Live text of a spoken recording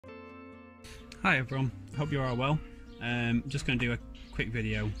Hi everyone, hope you're all well. Just going to do a quick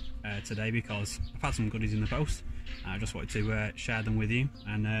video today because I've had some goodies in the post. I just wanted to share them with you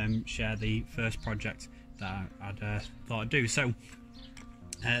and share the first project that I'd thought I'd do. So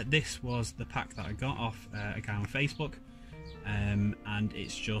this was the pack that I got off a guy on Facebook, and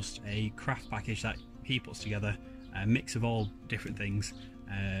it's just a craft package that he puts together, a mix of all different things,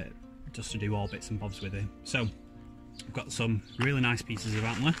 just to do all bits and bobs with it. So I've got some really nice pieces of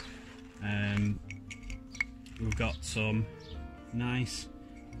antler. We've got some nice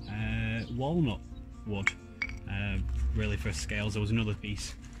walnut wood, really for scales. There was another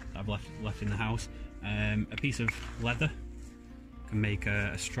piece that I've left in the house. A piece of leather, can make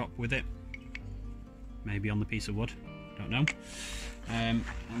a strop with it, maybe on the piece of wood, don't know. And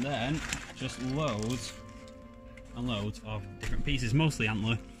then just loads and loads of different pieces, mostly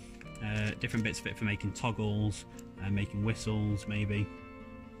antler, different bits of it for making toggles, making whistles maybe.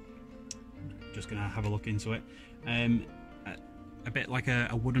 Just gonna have a look into it. A bit like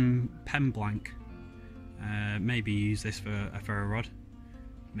a wooden pen blank. Maybe use this for a ferro rod.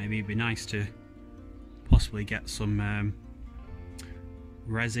 Maybe it'd be nice to possibly get some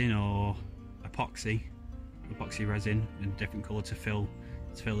resin or epoxy resin in a different colour to fill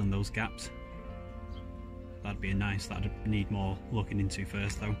in those gaps. That'd be nice. That'd need more looking into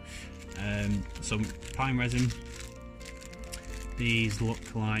first though. Some pine resin. These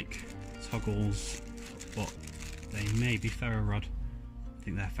look like toggles, but they may be ferro rod. I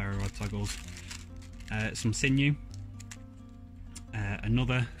think they're ferro rod toggles. Some sinew,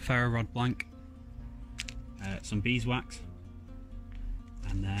 another ferro rod blank, some beeswax,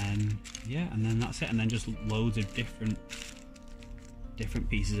 and then that's it. And then just loads of different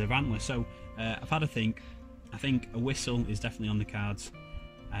pieces of antler. So I've had a think. I think a whistle is definitely on the cards,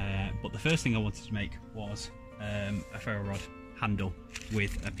 but the first thing I wanted to make was a ferro rod handle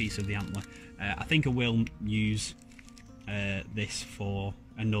with a piece of the antler. I think I will use this for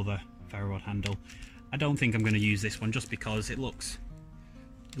another ferro rod handle. I don't think I'm going to use this one just because it looks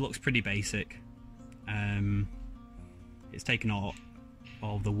pretty basic. It's taken all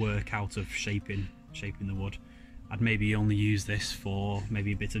the work out of shaping the wood. I'd maybe only use this for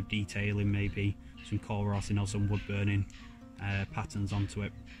maybe a bit of detailing, maybe some corrossing or some wood burning patterns onto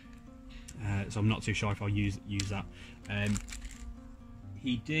it. So I'm not too sure if I'll use that.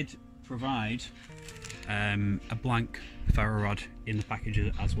 He did provide a blank ferro rod in the package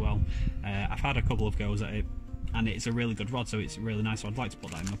as well. I've had a couple of goes at it, and it's a really good rod, so it's really nice. So I'd like to put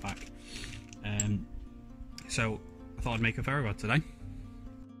that in my pack. So I thought I'd make a ferro rod today.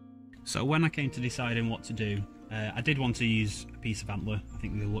 So when I came to deciding what to do, I did want to use a piece of antler. I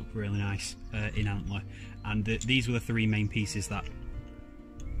think they look really nice in antler, and these were the three main pieces that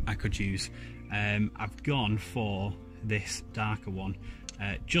I could use. I've gone for this darker one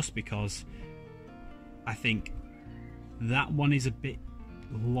just because I think that one is a bit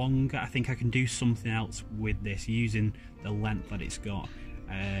longer. I think I can do something else with this using the length that it's got.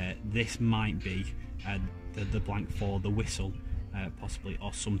 This might be the blank for the whistle, possibly,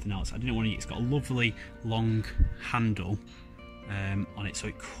 or something else. I didn't want to. It's got a lovely long handle on it, so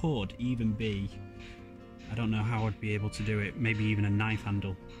it could even be, I don't know how I'd be able to do it, maybe even a knife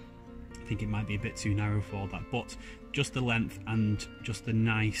handle. I think it might be a bit too narrow for that, but just the length and just the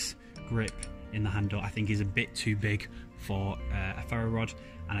nice grip in the handle I think is a bit too big for a ferro rod,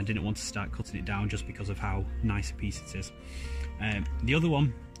 and I didn't want to start cutting it down just because of how nice a piece it is. The other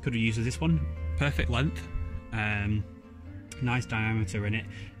one could have used this one, perfect length, nice diameter in it.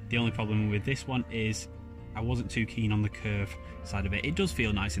 The only problem with this one is I wasn't too keen on the curve side of it. It does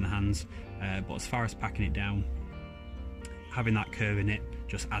feel nice in the hands, but as far as packing it down, having that curve in it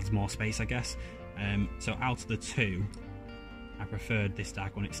just adds more space, I guess. So out of the two, I preferred this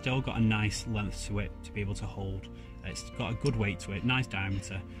dark one. It's still got a nice length to it to be able to hold. It's got a good weight to it, nice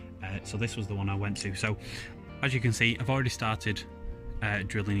diameter. So this was the one I went to. So as you can see, I've already started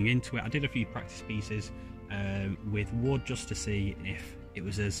drilling into it. I did a few practice pieces with wood just to see if it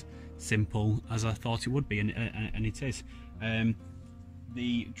was as simple as I thought it would be, and it is.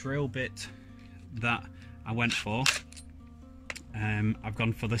 The drill bit that I went for, I've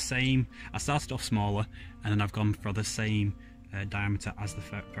gone for the same. I started off smaller, and then I've gone for the same diameter as the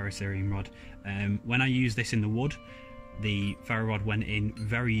ferrocerium rod. When I used this in the wood, the ferro rod went in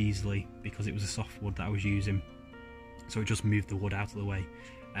very easily because it was a soft wood that I was using, so it just moved the wood out of the way.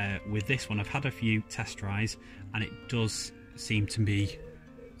 With this one, I've had a few test tries, and it does seem to be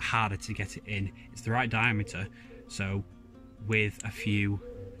harder to get it in. It's the right diameter, so with a few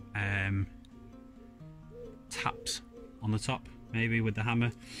taps on the top, maybe with the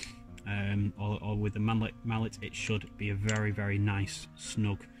hammer, or with the mallet, it should be a very, very nice,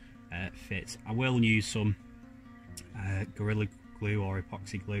 snug fits. I will use some Gorilla Glue or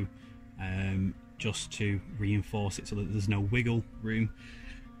epoxy glue just to reinforce it so that there's no wiggle room,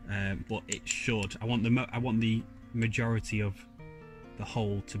 but it should. I want the majority of the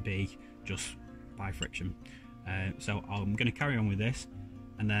hole to be just by friction. So I'm going to carry on with this,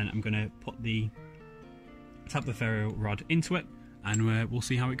 and then I'm going to tap the ferro rod into it, and we'll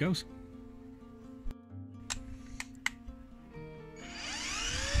see how it goes.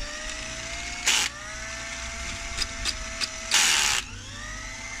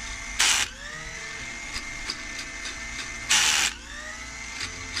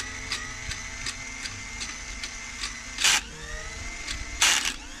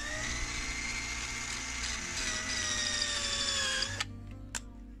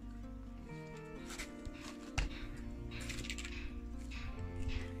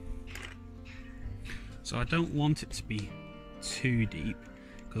 So I don't want it to be too deep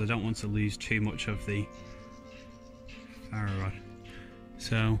because I don't want to lose too much of the ferro rod.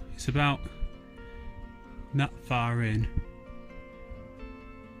 So it's about that far in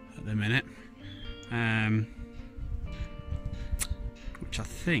at the minute, which I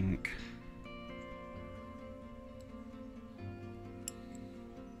think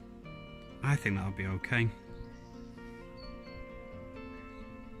that'll be okay.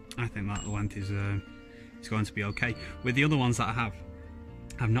 I think that length is going to be okay. With the other ones that I have,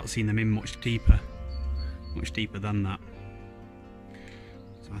 I've not seen them in much deeper than that.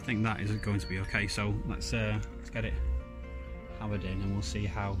 So I think that is going to be okay. So let's get it hammered in, and we'll see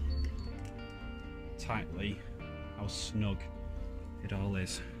how snug it all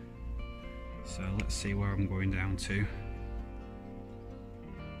is. So let's see where I'm going down to.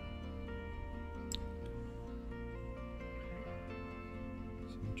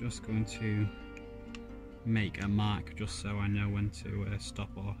 So I'm just going to make a mark just so I know when to stop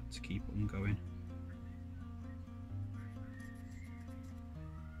or to keep on going.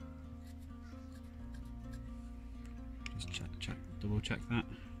 Just double check that.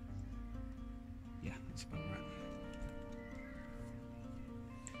 Yeah, that's about right.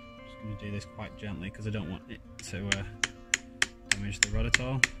 Just going to do this quite gently because I don't want it to damage the rod at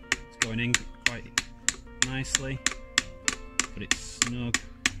all. It's going in quite nicely, but it's snug.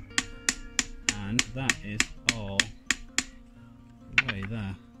 And that is all the way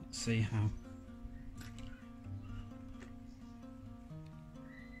there. Let's see how.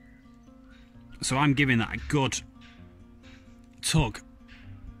 So I'm giving that a good tug,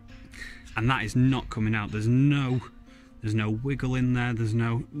 and that is not coming out. There's no wiggle in there. There's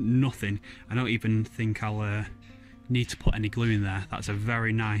nothing. I don't even think I'll need to put any glue in there. That's a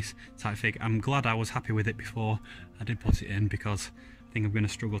very nice tight fit. I'm glad I was happy with it before I did put it in, because I think I'm going to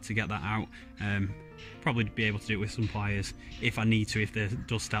struggle to get that out. Probably be able to do it with some pliers if I need to, if there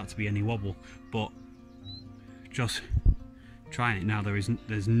does start to be any wobble. But just trying it now,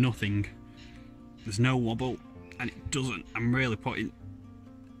 there's nothing, there's no wobble, and it doesn't. I'm really putting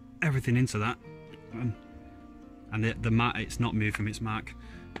everything into that, and the mat, it's not moved from its mark.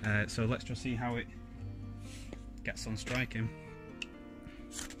 So let's just see how it gets on striking.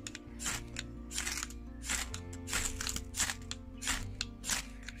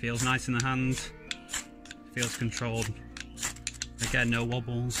 Feels nice in the hand, feels controlled. Again, no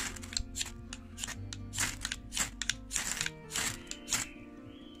wobbles.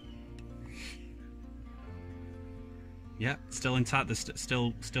 Yeah, still intact. There's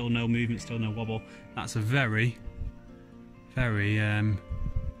still no movement, still no wobble. That's a very, very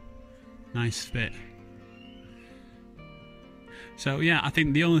nice fit. So yeah, I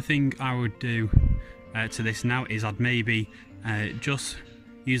think the only thing I would do to this now is I'd maybe just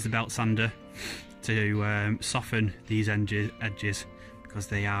use the belt sander to soften these edges, because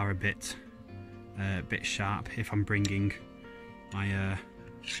they are a bit sharp. If I'm bringing my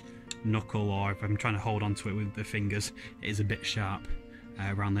knuckle, or if I'm trying to hold onto it with the fingers, it is a bit sharp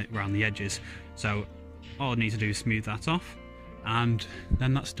around the edges. So all I need to do is smooth that off, and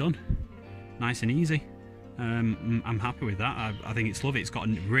then that's done. Nice and easy. I'm happy with that. I think it's lovely. It's got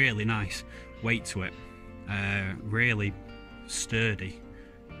a really nice weight to it. Really sturdy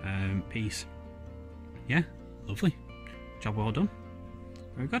piece. Yeah, lovely. Job well done.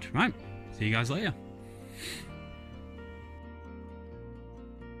 Very good. Right, see you guys later.